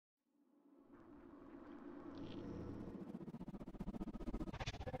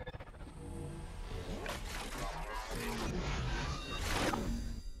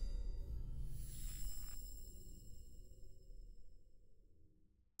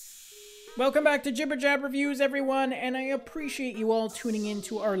Welcome back to Jibber Jab Reviews, everyone, and I appreciate you all tuning in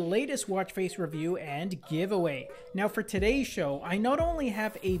to our latest watch face review and giveaway. Now for today's show, I not only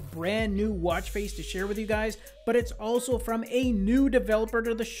have a brand new watch face to share with you guys, but it's also from a new developer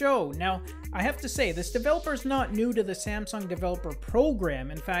to the show. Now, I have to say, this developer is not new to the Samsung developer program.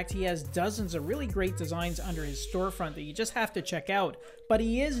 In fact, he has dozens of really great designs under his storefront that you just have to check out. But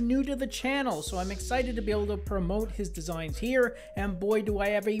he is new to the channel, so I'm excited to be able to promote his designs here. And boy, do I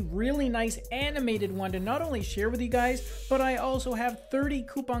have a really nice animated one to not only share with you guys, but I also have 30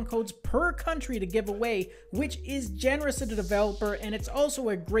 coupon codes per country to give away, which is generous to the developer, and it's also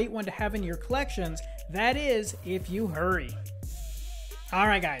a great one to have in your collections. That is, if you hurry.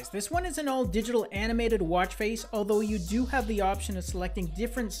 Alright guys, this one is an all digital animated watch face, although you do have the option of selecting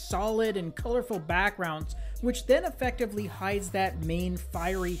different solid and colorful backgrounds, which then effectively hides that main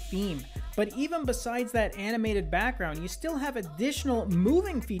fiery theme. But even besides that animated background, you still have additional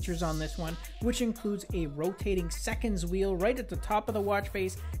moving features on this one, which includes a rotating seconds wheel right at the top of the watch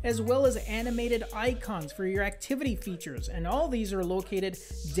face, as well as animated icons for your activity features. And all these are located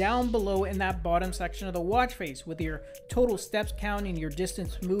down below in that bottom section of the watch face, with your total steps count and your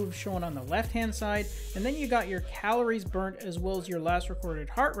distance moved shown on the left hand side, and then you got your calories burnt as well as your last recorded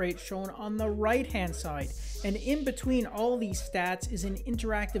heart rate shown on the right hand side. And in between all these stats is an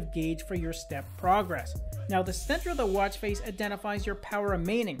interactive gauge for your step progress. Now the center of the watch face identifies your power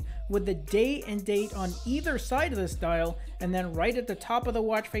remaining, with the day and date on either side of this dial, and then right at the top of the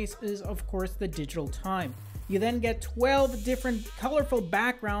watch face is of course the digital time. You then get 12 different colorful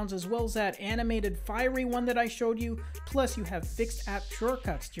backgrounds, as well as that animated fiery one that I showed you, plus you have fixed app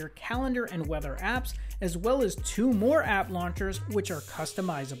shortcuts to your calendar and weather apps, as well as 2 more app launchers which are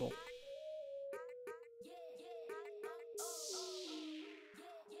customizable.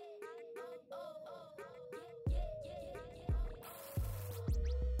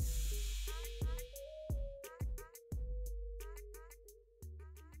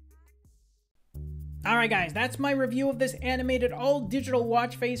 Alright guys, that's my review of this animated all-digital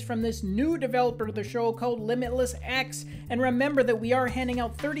watch face from this new developer to the show called Limitless X. And remember that we are handing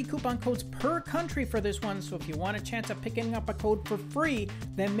out 30 coupon codes per country for this one, so if you want a chance of picking up a code for free,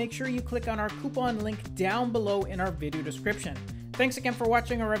 then make sure you click on our coupon link down below in our video description. Thanks again for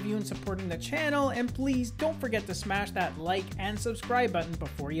watching our review and supporting the channel, and please don't forget to smash that like and subscribe button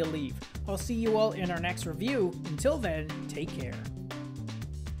before you leave. I'll see you all in our next review. Until then, take care.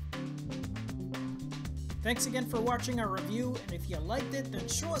 Thanks again for watching our review, and if you liked it, then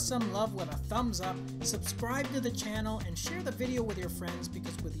show us some love with a thumbs up, subscribe to the channel, and share the video with your friends,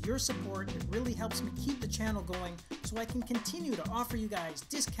 because with your support, it really helps me keep the channel going so I can continue to offer you guys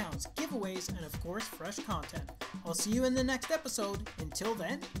discounts, giveaways, and of course, fresh content. I'll see you in the next episode. Until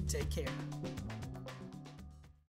then, take care.